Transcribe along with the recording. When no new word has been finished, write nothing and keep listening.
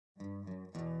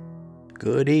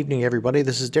Good evening, everybody.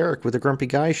 This is Derek with the Grumpy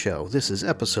Guy Show. This is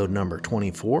episode number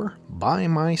 24, Buy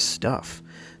My Stuff.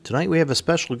 Tonight we have a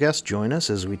special guest join us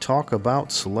as we talk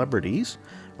about celebrities,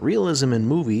 realism in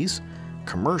movies,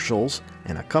 commercials,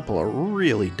 and a couple of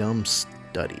really dumb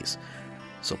studies.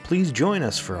 So please join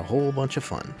us for a whole bunch of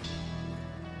fun.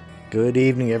 Good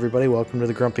evening, everybody. Welcome to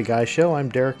the Grumpy Guy Show. I'm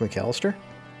Derek McAllister.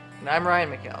 And I'm Ryan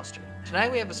McAllister.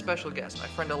 Tonight we have a special guest. My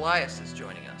friend Elias is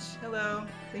joining us. Hello.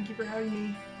 Thank you for having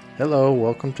me. Hello,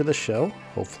 welcome to the show.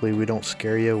 Hopefully we don't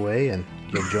scare you away and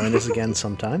you'll join us again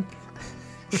sometime.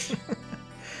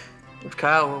 If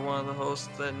Kyle were one of the hosts,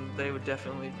 then they would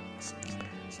definitely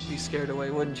be scared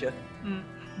away, wouldn't you?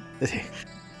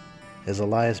 Has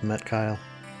Elias met Kyle?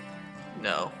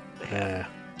 No, they haven't.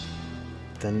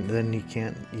 Then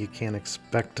you can't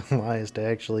expect Elias to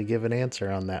actually give an answer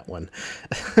on that one.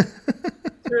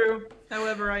 True.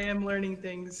 However, I am learning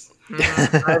things.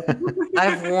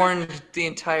 I've warned the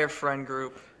entire friend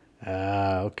group.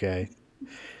 Okay.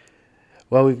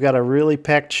 Well, we've got a really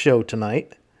packed show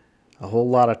tonight. A whole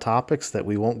lot of topics that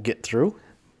we won't get through,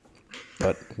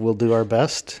 but we'll do our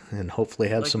best and hopefully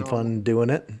have some fun doing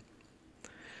it.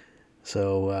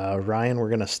 So, Ryan, we're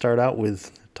going to start out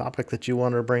with a topic that you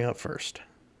wanted to bring up first.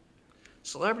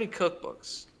 Celebrity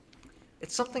cookbooks.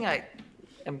 It's something I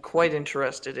am quite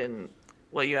interested in.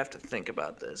 Well, you have to think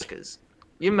about this because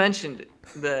you mentioned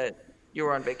that you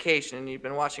were on vacation and you've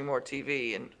been watching more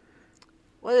TV. And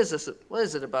what is this? What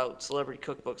is it about celebrity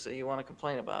cookbooks that you want to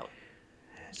complain about?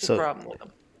 What's the problem with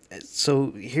them?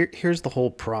 So here's the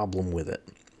whole problem with it.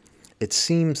 It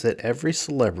seems that every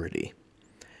celebrity,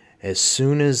 as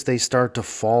soon as they start to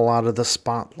fall out of the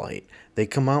spotlight, they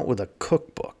come out with a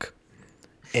cookbook.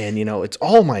 And, it's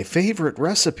all my favorite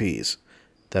recipes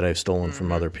that I've stolen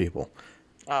from other people.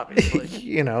 Obviously.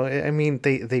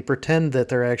 They pretend that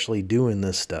they're actually doing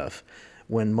this stuff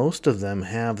when most of them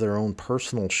have their own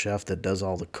personal chef that does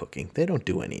all the cooking. They don't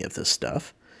do any of this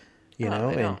stuff,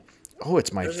 and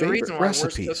it's my favorite reason why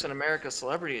recipes. Worst Cooks in America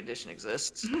Celebrity Edition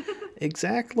exists.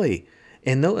 Exactly.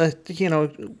 And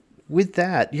with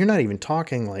that, you're not even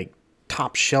talking like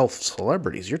top shelf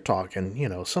celebrities. You're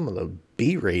talking, some of the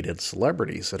B-rated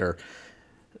celebrities that are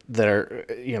they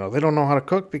don't know how to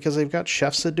cook because they've got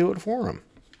chefs that do it for them.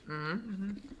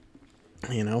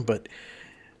 But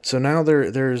so now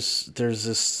there's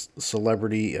this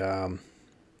celebrity. I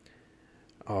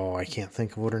can't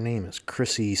think of what her name is.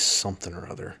 Chrissy something or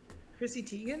other. Chrissy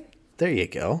Teigen? There you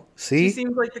go. See? She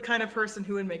seems like the kind of person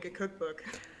who would make a cookbook.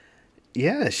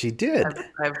 Yeah, she did.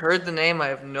 I've heard the name. I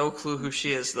have no clue who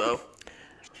she is, though.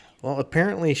 Well,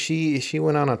 apparently she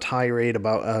went on a tirade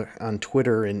about on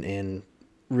Twitter and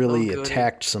really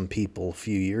attacked some people a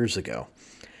few years ago.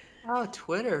 Oh,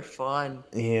 Twitter, fun.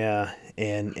 Yeah,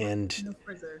 and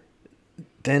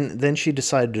then she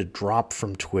decided to drop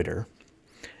from Twitter,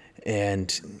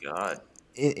 and God.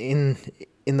 In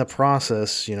the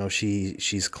process,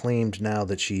 she's claimed now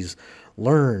that she's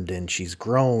learned and she's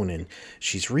grown and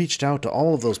she's reached out to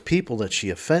all of those people that she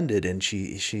offended and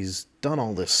she's done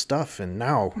all this stuff and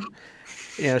now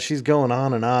she's going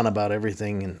on and on about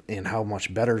everything and how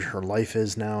much better her life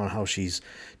is now and how she's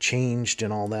changed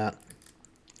and all that.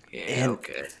 Yeah, and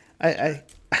okay. I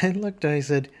looked and I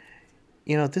said,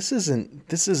 this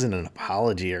isn't an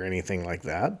apology or anything like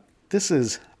that. This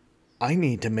is, I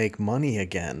need to make money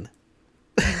again.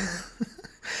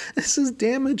 This is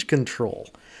damage control,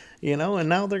 and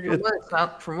now they're good.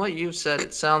 From what you've said,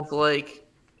 it sounds like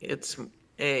it's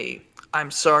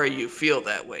I'm sorry you feel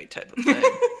that way type of thing.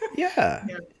 Yeah.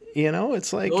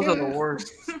 It's like those are the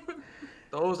worst.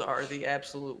 Those are the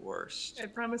absolute worst. I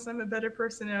promise I'm a better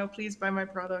person now. Please buy my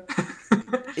product.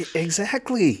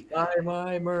 Exactly. Buy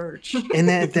my merch. And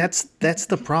that's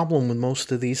the problem with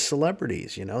most of these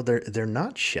celebrities. They're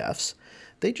not chefs.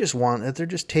 They're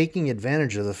just taking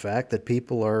advantage of the fact that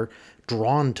people are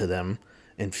drawn to them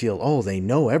and feel, they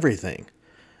know everything.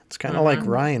 It's kind of like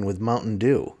Ryan with Mountain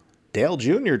Dew. Dale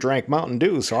Jr. drank Mountain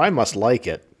Dew, so I must like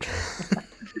it.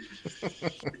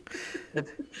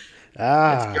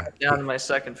 It's down to my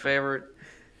second favorite.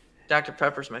 Dr.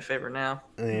 Pepper's my favorite now.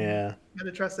 Yeah.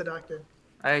 Gotta trust the doctor.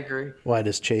 I agree. Why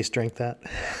does Chase drink that?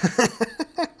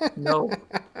 No.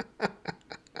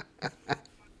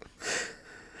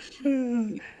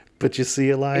 But you see,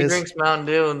 Elias... He drinks Mountain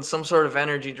Dew and some sort of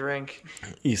energy drink.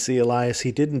 You see, Elias,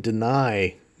 he didn't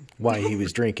deny why he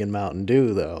was drinking Mountain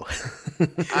Dew, though.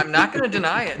 I'm not going to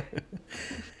deny it.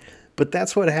 But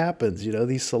that's what happens.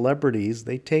 These celebrities,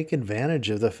 they take advantage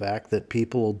of the fact that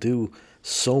people will do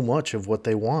so much of what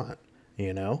they want,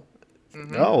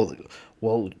 Oh,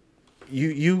 well,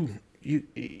 you're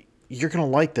going to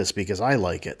like this because I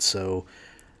like it. So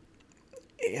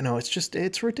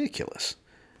it's ridiculous.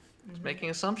 It's making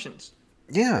assumptions.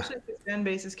 Yeah. Especially if the fan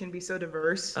bases can be so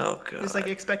diverse. Oh god. Just like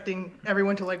expecting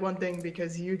everyone to like one thing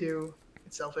because you do.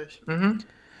 It's selfish. Mm-hmm.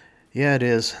 Yeah, it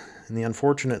is. And the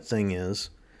unfortunate thing is,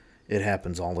 it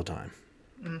happens all the time.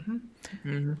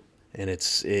 Mm-hmm. And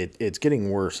it's getting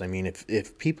worse. I mean,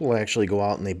 if people actually go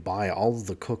out and they buy all of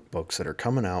the cookbooks that are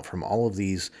coming out from all of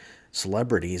these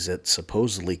celebrities that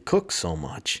supposedly cook so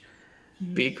much,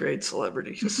 B-grade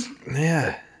celebrities.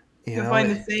 yeah, You can find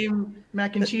the same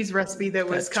mac and cheese recipe that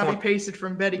was That's copy pasted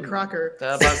from Betty Crocker.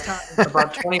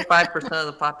 About 25% of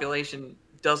the population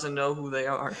doesn't know who they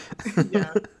are.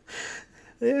 Yeah.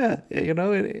 Yeah,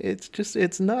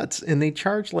 it's nuts. And they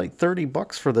charge like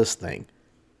 $30 for this thing.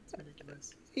 It's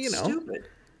ridiculous. Stupid.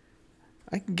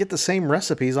 I can get the same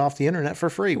recipes off the internet for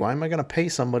free. Why am I going to pay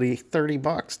somebody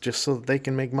 $30 just so that they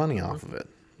can make money off of it?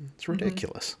 It's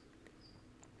ridiculous.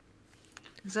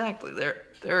 Exactly. There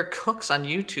are cooks on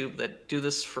YouTube that do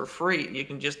this for free.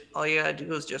 All you gotta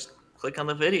do is just click on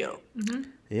the video.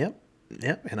 Yep.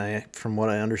 And from what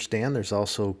I understand, there's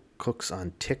also cooks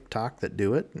on TikTok that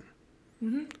do it.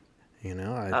 I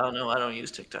don't know. I don't use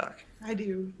TikTok. I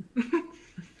do.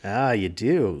 You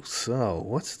do. So,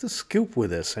 what's the scoop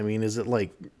with this? I mean, is it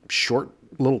like short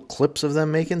little clips of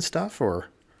them making stuff, or?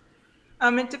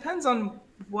 It depends on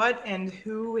what and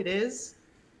who it is.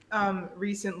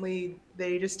 Recently,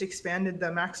 they just expanded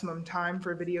the maximum time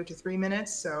for video to 3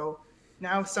 minutes. So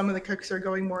now some of the cooks are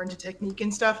going more into technique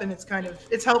and stuff, and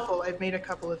it's helpful. I've made a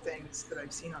couple of things that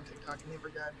I've seen on TikTok and they were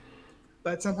good.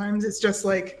 But sometimes it's just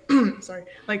like, sorry,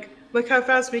 like, look how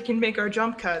fast we can make our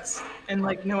jump cuts. And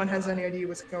like, no one has any idea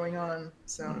what's going on.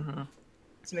 So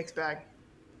it's a mixed bag.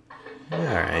 All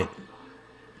right.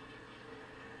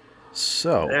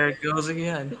 So. There it goes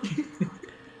again.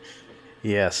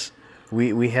 Yes.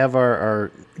 We have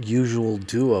our usual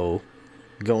duo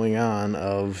going on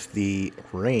of the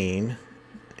rain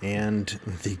and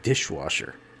the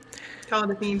dishwasher. Call it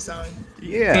a theme song.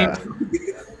 Yeah.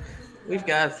 We've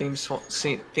got a theme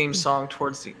song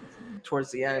towards the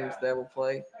end that will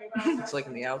play. It's like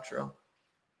in the outro.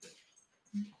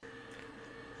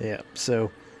 Yeah.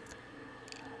 So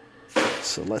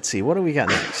let's see. What do we got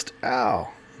next?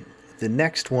 The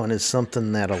next one is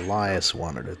something that Elias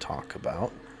wanted to talk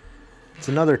about. It's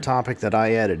another topic that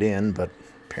I added in, but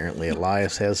apparently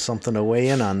Elias has something to weigh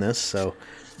in on this, so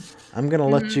I'm going to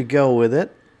let you go with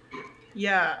it.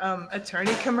 Yeah,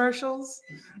 attorney commercials.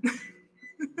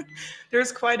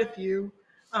 There's quite a few.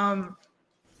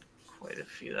 Quite a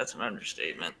few. That's an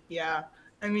understatement. Yeah.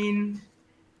 I mean,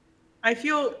 I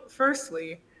feel,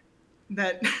 firstly,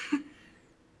 that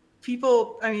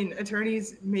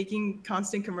attorneys making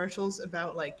constant commercials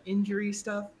about, like, injury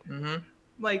stuff.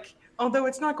 Like, although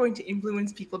it's not going to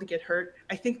influence people to get hurt,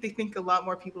 I think they think a lot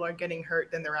more people are getting hurt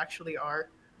than there actually are.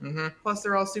 Plus,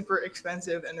 they're all super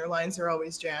expensive and their lines are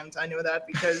always jammed. I know that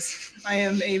because I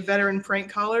am a veteran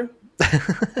prank caller.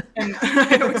 And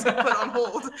I always get put on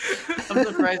hold. I'm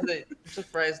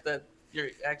surprised that you're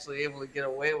actually able to get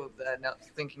away with that now,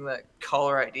 thinking that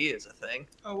caller ID is a thing.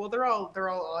 Oh well, they're all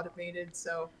automated,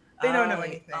 so they don't know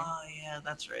anything. Oh yeah,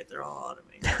 that's right. They're all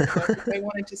automated. So if they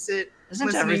wanted to sit.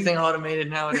 Isn't everything automated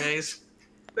nowadays?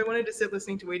 If I wanted to sit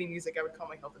listening to waiting music, I would call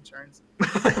my health insurance.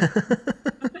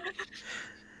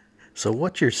 So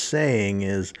what you're saying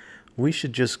is we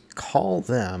should just call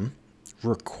them,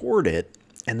 record it,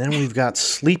 and then we've got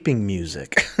sleeping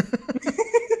music.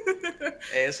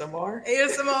 ASMR?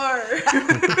 ASMR!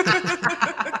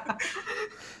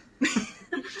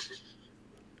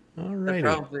 All right.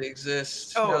 That probably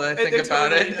exists. Oh, now that I think about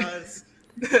totally it. Does.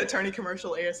 The attorney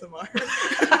commercial ASMR.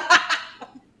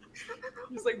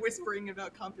 Just like whispering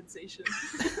about compensation.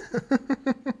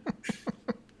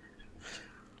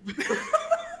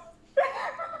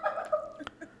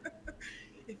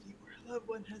 If your loved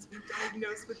one has been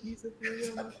diagnosed with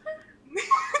mesothelioma.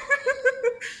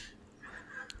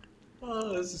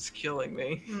 Oh, this is killing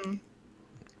me.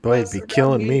 Boy, it'd be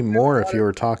killing me more if you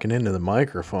were talking into the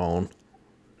microphone.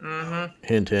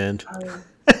 Hint, hint.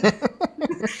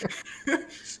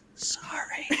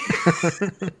 Sorry.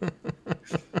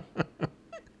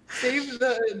 Save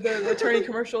the attorney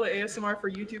commercial ASMR for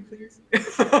YouTube, please.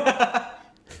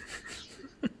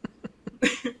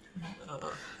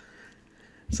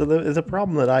 So the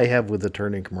problem that I have with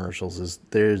attorney commercials is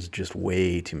there's just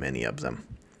way too many of them.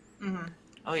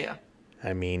 Oh yeah.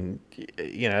 I mean,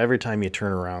 every time you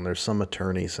turn around, there's some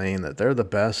attorney saying that they're the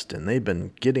best and they've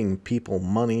been getting people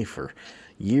money for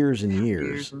years and years.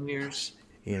 Years and years.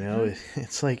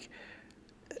 It's like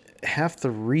half the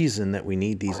reason that we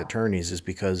need these attorneys is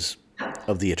because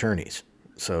of the attorneys.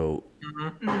 So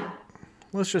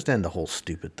let's just end the whole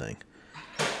stupid thing.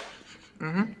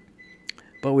 Mm-hmm.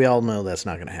 But we all know that's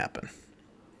not going to happen.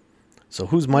 So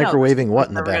who's No, microwaving what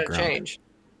in the never gonna background? change.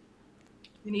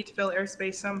 You need to fill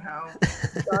airspace somehow.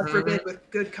 God forbid with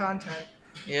good content.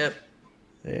 Yep.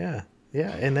 Yeah,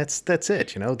 yeah, and that's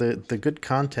it. You know, the good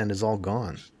content is all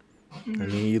gone. I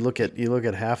mean, you look at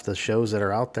half the shows that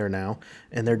are out there now,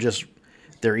 and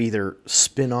they're either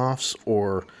spin-offs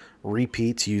or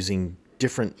repeats using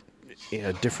different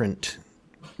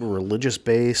religious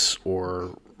base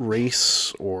or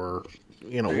race or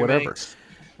whatever. Remakes.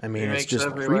 I mean, it's Remakes just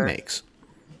everywhere. remakes.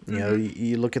 You know,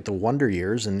 you look at the Wonder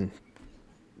Years, and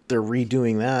they're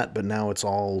redoing that, but now it's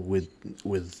all with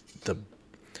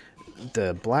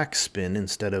the black spin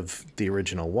instead of the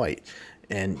original white.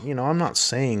 And I'm not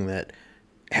saying that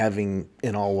having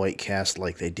an all white cast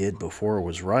like they did before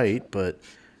was right, but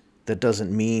that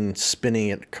doesn't mean spinning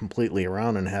it completely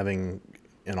around and having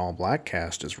an all black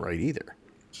cast is right either.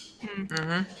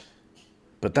 Mm-hmm.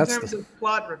 But In that's terms of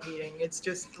plot repeating, it's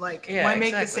just like, Yeah, why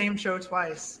make the exactly. same show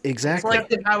twice? exactly like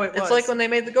Accept it how it was. It's like when they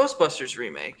made the Ghostbusters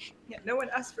remake, Yeah, no one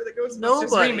asked for the Ghostbusters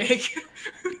Nobody. remake.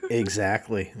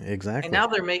 exactly. and now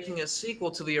they're making a sequel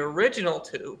to the original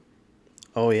two.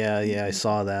 Oh yeah, I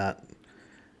saw that.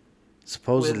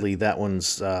 Supposedly that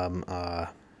one's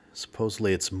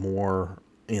supposedly it's more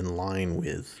in line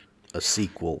with a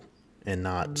sequel and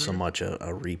not so much a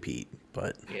repeat.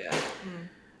 But Yeah.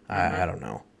 I don't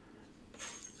know.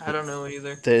 I don't know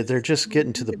either. They're just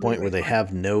getting to the point where they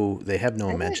have no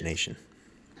imagination.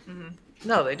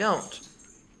 No, they don't.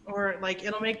 Or like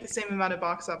it'll make the same amount of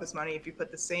box office money if you put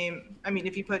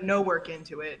if you put no work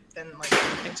into it, then like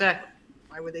Exactly.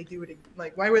 why would they do it?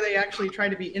 Like why would they actually try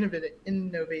to be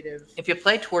innovative? If you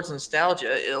play towards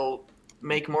nostalgia, it'll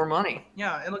make more money.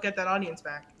 Yeah, it'll get that audience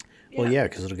back. Well, yeah,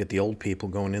 because it'll get the old people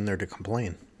going in there to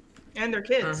complain. And their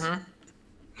kids.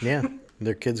 Mm-hmm. Yeah,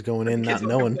 their kids going in not Kids will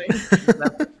knowing.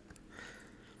 complain.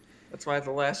 That's why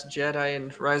The Last Jedi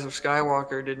and Rise of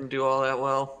Skywalker didn't do all that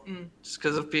well. Just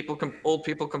because of old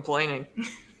people complaining.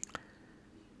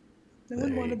 No one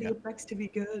There wanted you the go. effects to be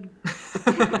good.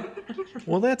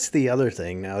 Well, that's the other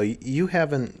thing. Now, you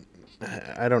haven't.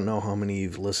 I don't know how many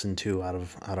you've listened to out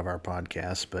of our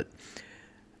podcast, but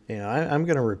I'm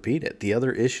going to repeat it. The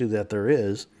other issue that there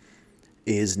is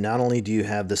not only do you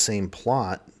have the same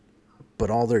plot, but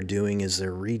all they're doing is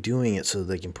they're redoing it so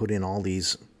they can put in all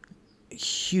these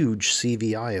huge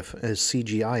CGI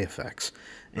effects,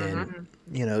 and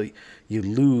you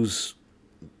lose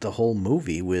the whole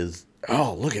movie with,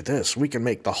 oh, look at this, we can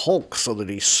make the Hulk so that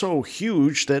he's so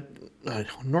huge that a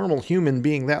normal human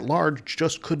being that large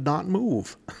just could not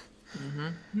move.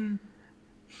 I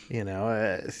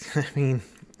mean,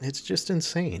 it's just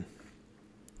insane.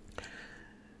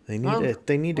 They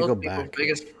need to go back. The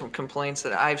biggest complaints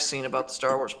that I've seen about the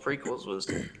Star Wars prequels was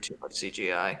too much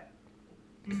CGI.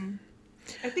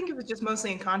 I think it was just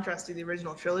mostly in contrast to the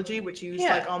original trilogy, which used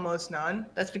Yeah. like almost none.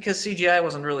 That's because CGI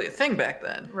wasn't really a thing back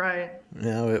then. Right.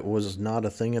 No, it was not a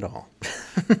thing at all.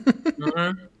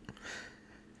 Mm-hmm.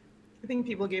 I think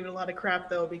people gave it a lot of crap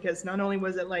though, because not only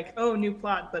was it like, oh, new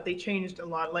plot, but they changed a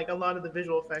lot. Like a lot of the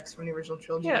visual effects from the original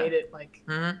trilogy Yeah. made it like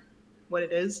Mm-hmm. what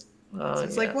it is. So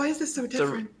it's like, why is this so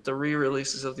different? The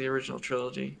re-releases of the original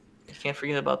trilogy. You can't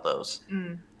forget about those.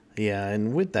 Yeah,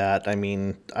 and with that, I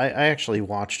mean, I actually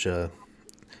watched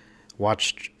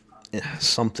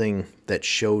something that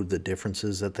showed the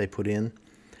differences that they put in,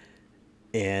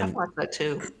 I and watched that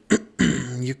too.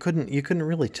 you couldn't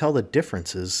really tell the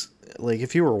differences. Like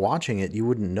if you were watching it, you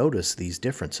wouldn't notice these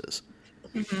differences.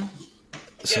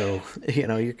 So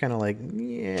you're kind of like,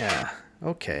 yeah,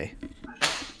 okay.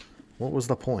 What was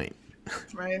the point?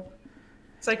 Right.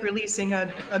 It's like releasing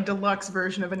a deluxe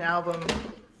version of an album.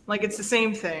 Like it's the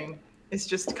same thing. It's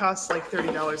just costs like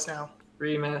 $30 now.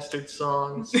 Remastered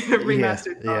songs.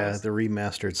 Remastered Yeah, songs. the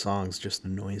remastered songs just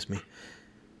annoys me.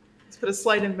 Let's put a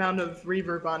slight amount of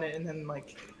reverb on it and then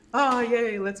like, oh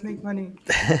yay, let's make money.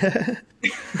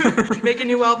 Make a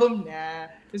new album? Nah.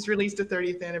 Just released a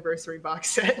 30th anniversary box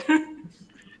set.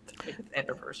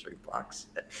 Anniversary box.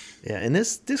 Yeah, and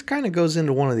this kind of goes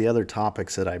into one of the other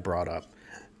topics that I brought up.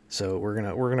 So we're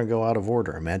gonna go out of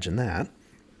order. Imagine that.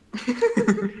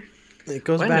 It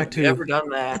goes When back have we to ever done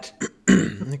that?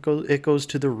 it goes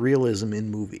to the realism in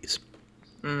movies.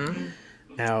 Mm-hmm.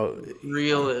 Now,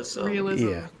 Realism.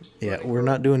 Realism. yeah, we're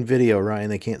not doing video, Ryan.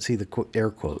 They can't see the air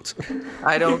quotes.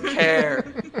 I don't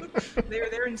care.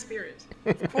 They're in spirit.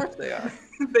 Of course they are.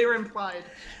 They were implied.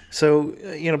 So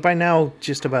by now,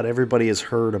 just about everybody has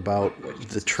heard about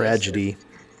the tragedy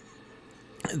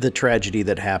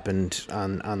that happened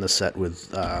on the set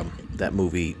with that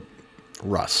movie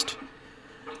Rust.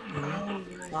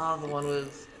 Oh, the one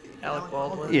with Alec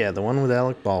Baldwin. Yeah, the one with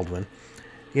Alec Baldwin.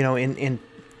 You know, and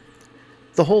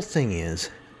the whole thing is,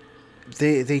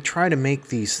 they try to make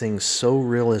these things so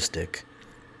realistic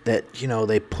that, you know,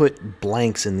 they put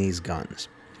blanks in these guns.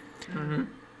 Mm-hmm.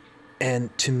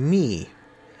 And to me,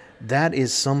 that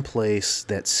is someplace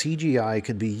that CGI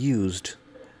could be used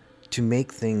to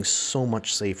make things so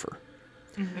much safer.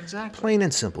 Exactly. Plain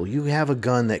and simple, you have a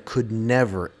gun that could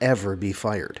never, ever be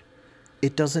fired.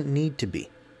 It doesn't need to be.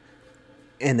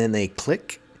 And then they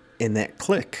click, and that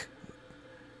click,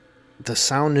 the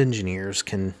sound engineers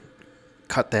can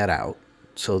cut that out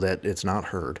so that it's not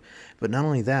heard. But not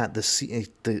only that,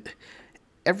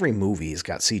 every movie's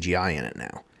got CGI in it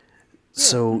now.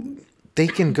 So they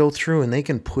can go through and they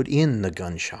can put in the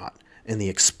gunshot and the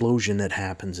explosion that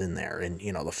happens in there and,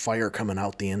 you know, the fire coming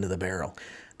out the end of the barrel.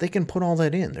 They can put all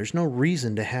that in. There's no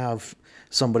reason to have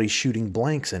somebody shooting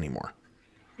blanks anymore.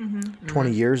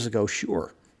 20 years ago,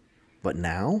 sure. But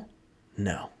now,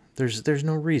 no. There's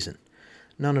no reason.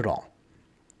 None at all.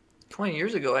 20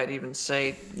 years ago, I'd even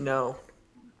say no.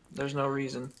 There's no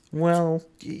reason. Well,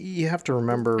 you have to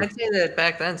remember. I'd say that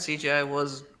back then CGI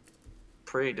was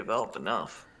pretty developed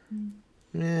enough.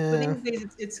 But Yeah, these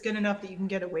days, it's good enough that you can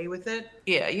get away with it.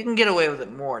 Yeah, you can get away with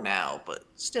it more now, but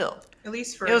still, At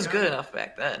least for it a was gun. good enough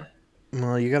back then.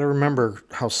 well, you got to remember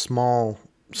how small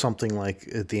something like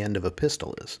at the end of a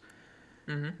pistol is.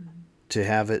 To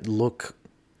have it look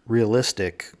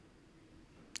realistic,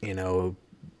 you know,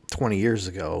 20 years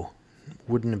ago,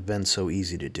 wouldn't have been so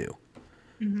easy to do.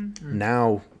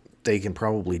 Now they can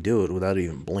probably do it without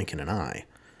even blinking an eye.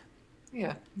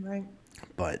 Yeah. Right.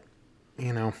 But,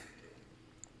 you know,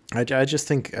 I just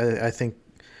think I think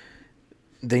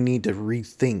they need to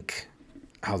rethink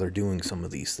how they're doing some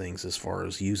of these things as far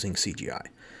as using CGI.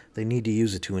 They need to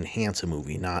use it to enhance a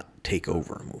movie, not take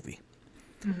over a movie.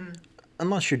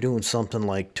 Unless you're doing something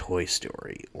like Toy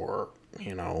Story or,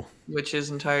 you know, Which is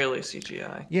entirely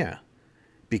CGI. yeah.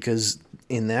 Because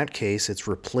in that case, it's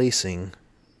replacing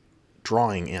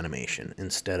drawing animation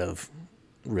instead of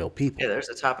real people. Yeah, there's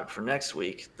a topic for next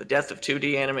week: the death of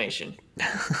 2D animation.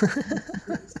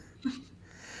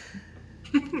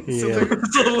 Yeah.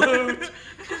 Salute.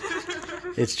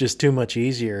 It's just too much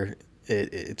easier.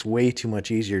 It's way too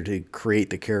much easier to create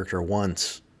the character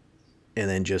once and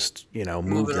then just, you know,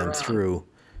 move it them around. through.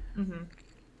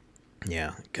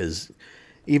 Yeah, because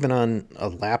even on a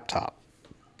laptop,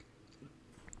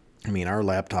 I mean, our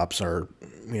laptops are,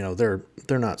 you know, they're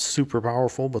not super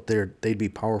powerful, but they'd be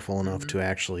powerful enough to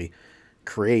actually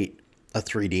create a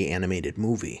 3D animated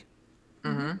movie.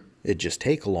 It'd just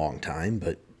take a long time,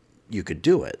 but you could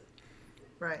do it.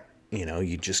 Right. You know,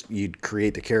 you'd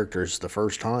create the characters the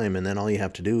first time, and then all you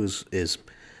have to do is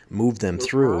move them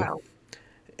through. Wow.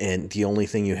 And the only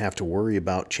thing you have to worry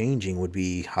about changing would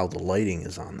be how the lighting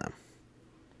is on them.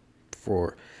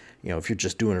 For, you know, if you're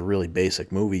just doing a really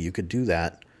basic movie, you could do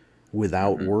that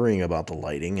without worrying about the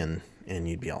lighting, and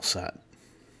you'd be all set.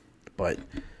 But,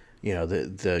 you know,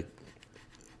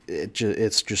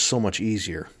 it's just so much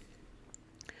easier.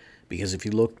 Because if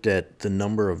you looked at the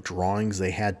number of drawings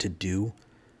they had to do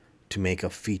to make a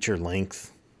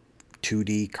feature-length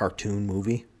 2D cartoon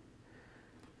movie,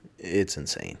 it's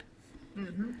insane.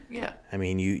 Yeah. I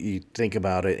mean, you think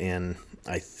about it, and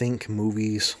I think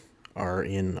movies are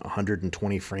in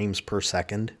 120 frames per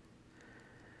second.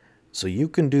 So you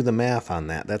can do the math on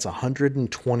that. That's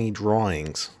 120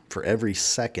 drawings for every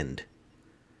second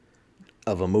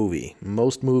of a movie.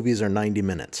 Most movies are 90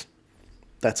 minutes.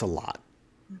 That's a lot.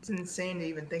 It's insane to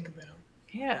even think about.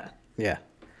 Yeah. Yeah.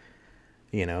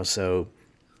 You know, so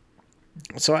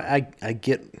I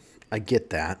get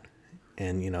that.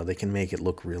 And, you know, they can make it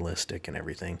look realistic and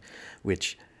everything,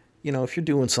 which, you know, if you're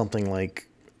doing something like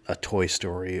a Toy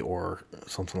Story or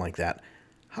something like that,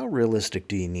 how realistic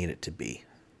do you need it to be?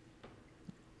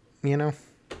 You know?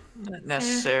 Not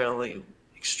necessarily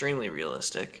extremely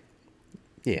realistic.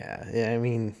 Yeah, I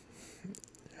mean,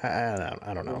 I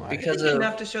don't know. Because It's of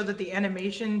enough to show that the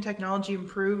animation technology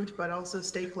improved, but also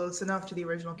stay close enough to the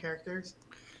original characters.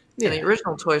 and the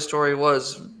original Toy Story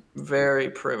was very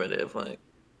primitive. Like,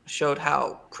 showed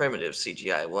how primitive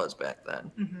CGI was back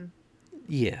then.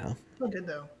 Yeah. So good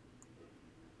though,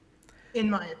 in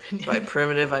my opinion. By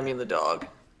primitive, I mean the dog.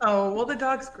 Oh well, the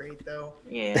dog's great though.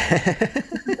 Yeah.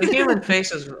 The human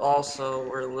faces also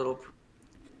were a little,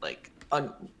 like,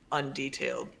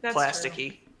 undetailed, That's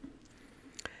plasticky.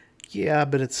 Yeah,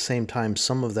 but at the same time,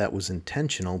 some of that was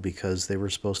intentional because they were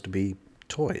supposed to be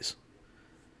toys.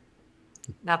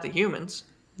 Not the humans.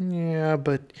 Yeah,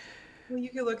 but Well, you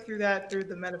could look through that through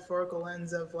the metaphorical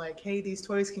lens of like, hey, these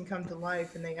toys can come to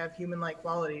life and they have human-like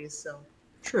qualities. So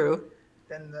True.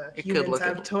 then the It could humans look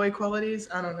have a- toy qualities.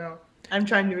 I don't know. I'm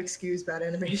trying to excuse bad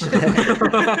animation.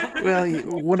 Well,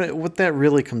 what that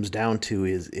really comes down to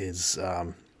is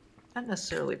Not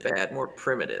necessarily bad, more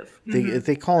primitive.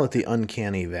 they call it the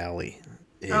uncanny valley.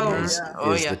 Oh, Is yeah.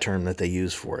 Oh, is yeah. the term that they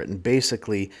use for it. And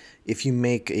basically, if you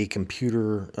make a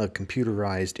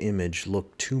computerized image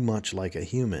look too much like a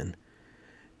human,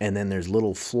 and then there's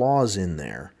little flaws in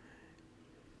there,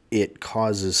 it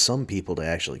causes some people to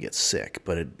actually get sick,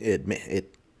 but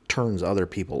it turns other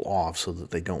people off so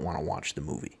that they don't want to watch the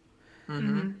movie.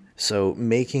 So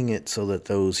making it so that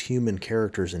those human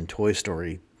characters in Toy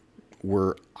Story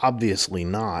were obviously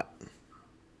not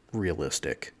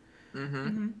realistic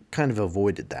kind of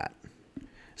avoided that.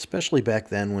 Especially back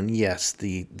then when, yes,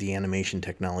 the animation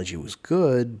technology was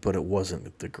good, but it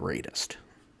wasn't the greatest.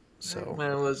 So When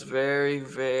it was very,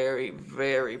 very,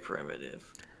 very primitive.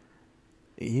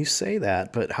 you say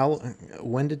that, but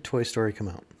when did Toy Story come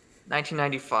out?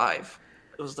 1995.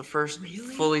 It was the first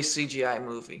fully CGI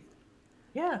movie.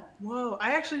 Yeah. Whoa.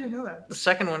 I actually didn't know that. The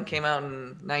second one came out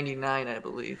in 99, I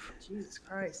believe. Jesus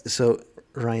Christ. So,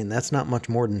 Ryan, that's not much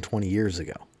more than 20 years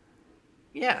ago.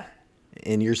 Yeah.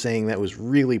 And you're saying that was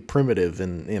really primitive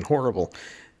and horrible.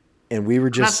 And we were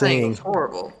I'm not just saying it saying, was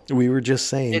horrible. we were just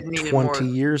saying It needed more 20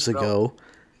 years ago.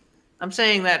 I'm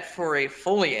saying that for a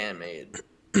fully animated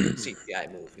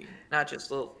CGI movie, not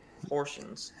just little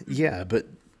portions. Yeah, but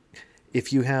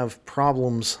if you have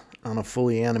problems on a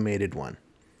fully animated one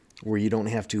where you don't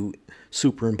have to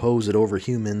superimpose it over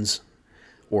humans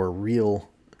or real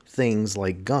things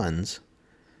like guns,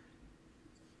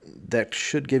 that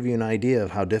should give you an idea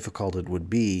of how difficult it would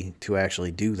be to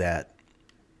actually do that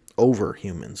over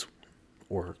humans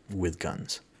or with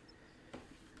guns.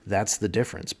 That's the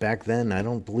difference. Back then, I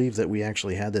don't believe that we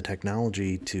actually had the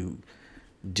technology to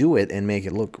do it and make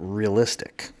it look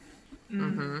realistic.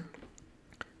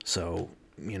 So,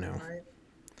 Right.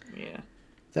 Yeah,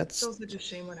 that's, Still such a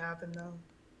shame what happened, though.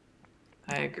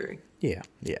 I agree. yeah.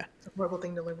 It's a horrible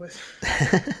thing to live with.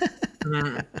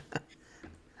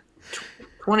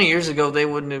 20 years ago, they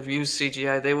wouldn't have used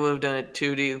CGI. They would have done it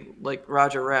 2D like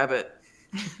Roger Rabbit,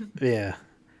 Yeah.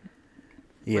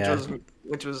 which Yeah.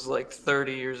 was like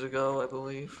 30 years ago, I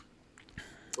believe. A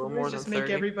little more Let's than just make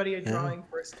 30. everybody a drawing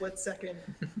for a split second,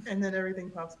 and then everything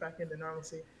pops back into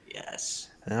normalcy. Yes.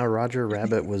 Now, Roger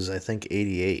Rabbit was, I think,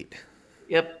 88.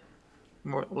 Yep. A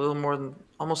little more than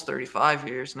almost 35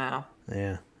 years now.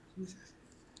 Yeah. Jesus.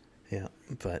 Yeah.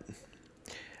 But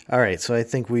all right, so I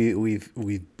think we've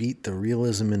beat the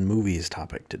realism in movies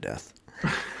topic to death.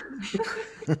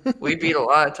 We beat a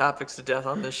lot of topics to death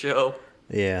on this show.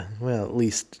 Yeah. Well, at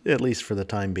least for the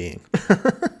time being.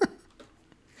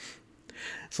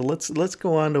 So let's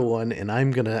go on to one, and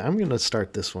I'm gonna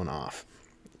start this one off.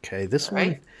 Okay, this All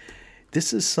right. one,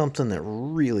 this is something that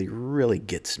really, really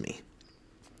gets me.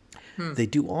 They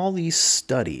do all these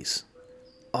studies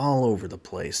all over the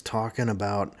place talking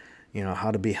about, how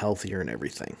to be healthier and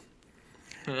everything.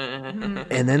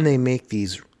 And then they make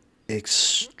these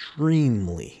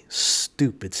extremely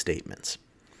stupid statements.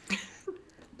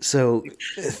 So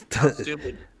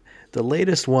Stupid. the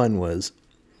latest one was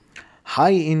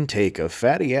high intake of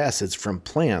fatty acids from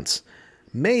plants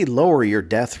may lower your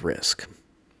death risk.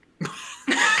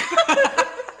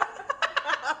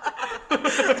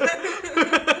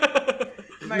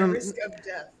 My risk of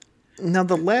death. Now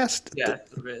the last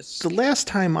Death risk. the last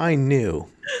time I knew,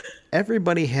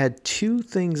 everybody had two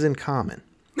things in common.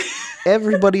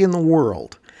 Everybody in the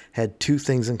world had two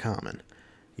things in common.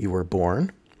 You were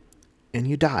born and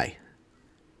you die.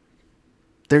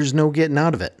 There's no getting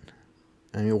out of it.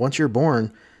 I mean, once you're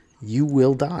born, you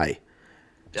will die.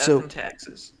 Death so- and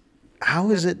taxes.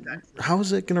 How is it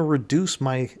going to reduce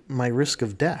my risk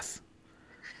of death?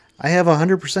 I have a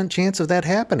 100% chance of that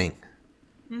happening.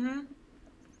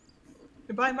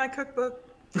 Buy my cookbook.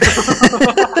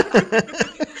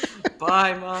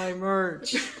 Buy my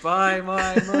merch. Buy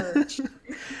my merch.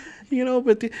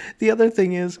 But the other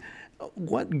thing is,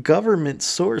 what government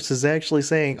source is actually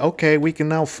saying, okay, we can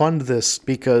now fund this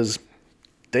because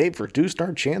they've reduced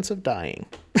our chance of dying?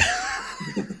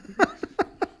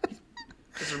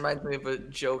 This reminds me of a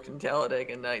joke in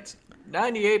Talladega Nights.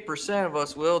 98% of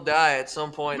us will die at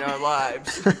some point in our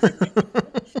lives.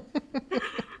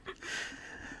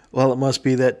 Well, it must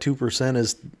be that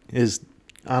 2% is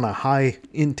on a high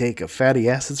intake of fatty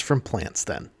acids from plants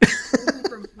then.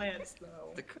 From plants,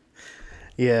 though.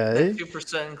 Yeah.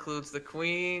 2% includes the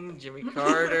Queen, Jimmy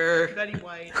Carter, Betty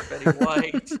White, Betty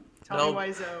White, Tommy Mel,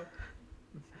 Wiseau.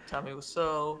 Tommy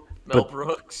Wiseau, Mel But-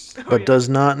 Brooks. But does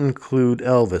not include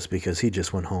Elvis because he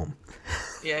just went home.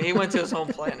 Yeah, he went to his home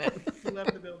planet. He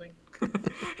left the building.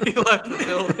 He left the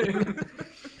building.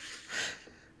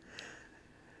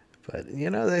 But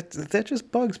that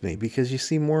just bugs me because you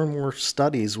see more and more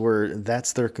studies where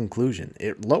that's their conclusion.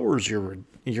 It lowers your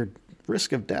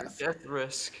risk of death. Death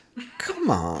risk. Come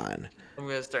on. I'm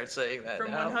gonna start saying that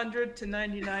From now. 100 to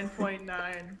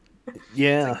 99.9.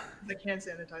 Yeah. Like hand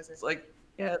sanitizer. It's like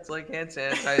hand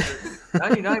sanitizer.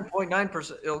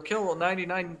 99.9%. It'll kill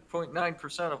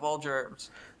 99.9% of all germs.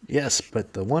 Yes,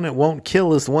 but the one it won't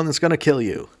kill is the one that's going to kill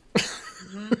you.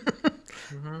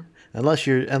 Mm-hmm. Unless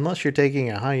you're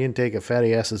taking a high intake of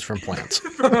fatty acids from plants.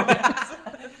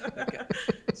 Okay.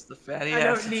 It's the fatty I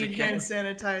acids don't need again. hand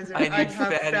sanitizer. I need have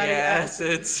fatty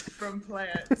acids from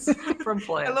plants. from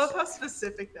plants. I love how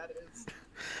specific that is.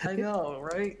 I know,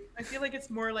 right? I feel like it's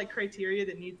more like criteria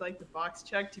that needs like the box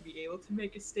check to be able to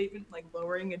make a statement like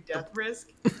lowering a death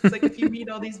risk. It's like if you meet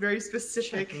all these very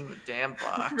specific Checking the damn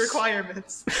box.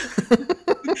 requirements,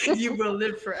 you will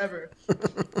live forever.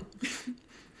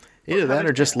 Either that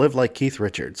or just live like Keith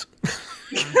Richards.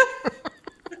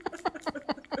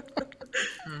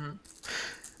 Mm-hmm.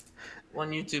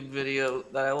 One YouTube video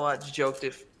that I watched joked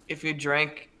if you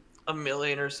drank 1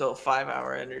 million or so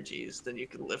 5-hour energies, then you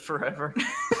could live forever.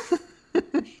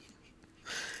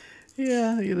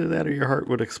 Yeah, either that or your heart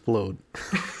would explode.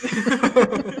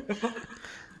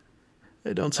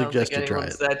 I don't suggest you try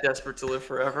anyone's it. that desperate to live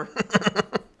forever.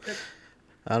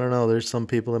 I don't know. There's some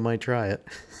people that might try it.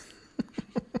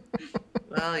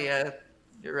 Well, yeah,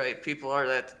 you're right. People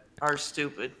are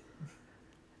stupid.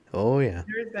 Oh, yeah.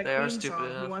 There is that They are Queen stupid song,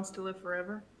 enough. Who Wants to Live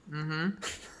Forever? Mm-hmm.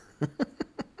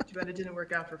 Too bad it didn't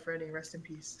work out for Freddie. Rest in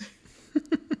peace.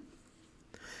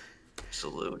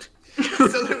 Salute.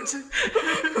 Salute.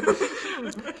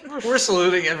 We're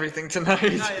saluting everything tonight.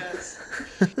 Ah, yes.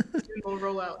 Soon we'll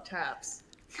roll out taps.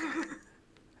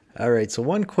 All right, so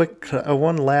one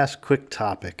last quick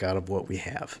topic out of what we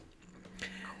have.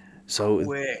 So,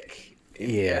 Quick.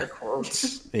 yeah. Air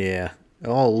quotes. Yeah.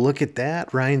 Oh, look at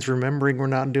that. Ryan's remembering we're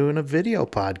not doing a video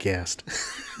podcast.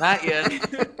 Not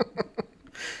yet.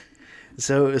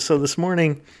 So this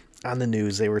morning on the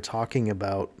news, they were talking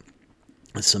about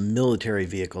some military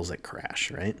vehicles that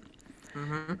crash, right?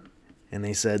 Mm-hmm. And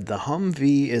they said the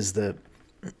Humvee is the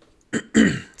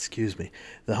excuse me,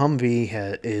 the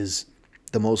Humvee is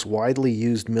the most widely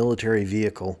used military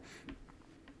vehicle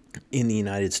in the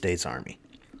United States Army.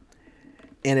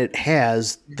 And it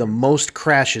has the most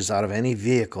crashes out of any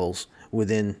vehicles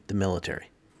within the military.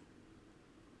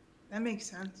 That makes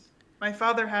sense. My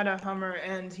father had a Hummer,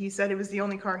 and he said it was the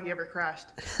only car he ever crashed.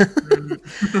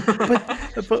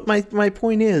 But my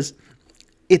point is,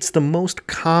 it's the most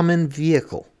common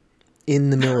vehicle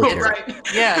in the military. Right.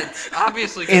 Yeah, it's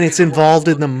obviously. And it's involved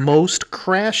in the most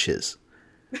crashes.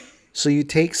 So you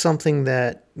take something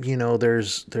that,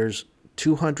 there's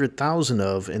 200,000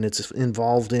 of, and it's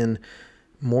involved in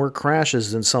more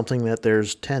crashes than something that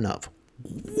there's 10 of.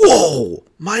 Whoa!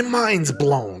 My mind's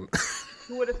blown.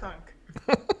 Who would have thunk?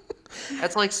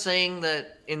 That's like saying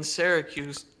that in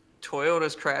Syracuse,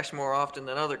 Toyotas crash more often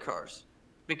than other cars.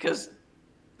 Because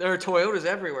there are Toyotas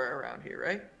everywhere around here,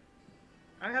 right?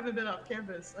 I haven't been off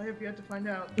campus. I have yet to find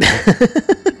out.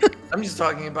 I'm just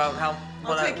talking about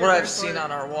what take your I've word for seen it.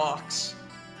 on our walks.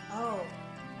 Oh.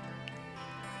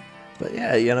 But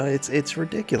yeah, it's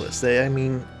ridiculous.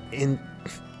 The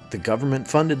government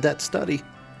funded that study.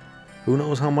 Who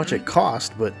knows how much it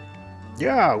cost, but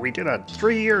yeah, we did a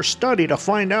 3-year study to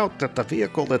find out that the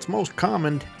vehicle that's most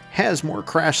common has more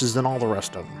crashes than all the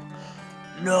rest of them.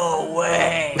 No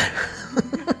way!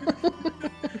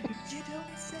 You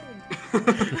don't say.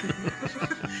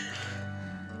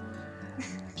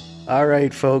 All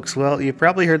right, folks. Well, you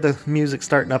probably heard the music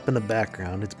starting up in the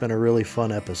background. It's been a really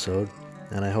fun episode,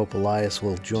 and I hope Elias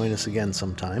will join us again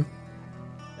sometime.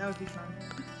 That would be fun.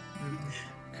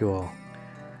 Cool.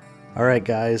 All right,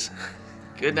 guys.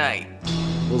 Good night.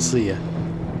 We'll see you.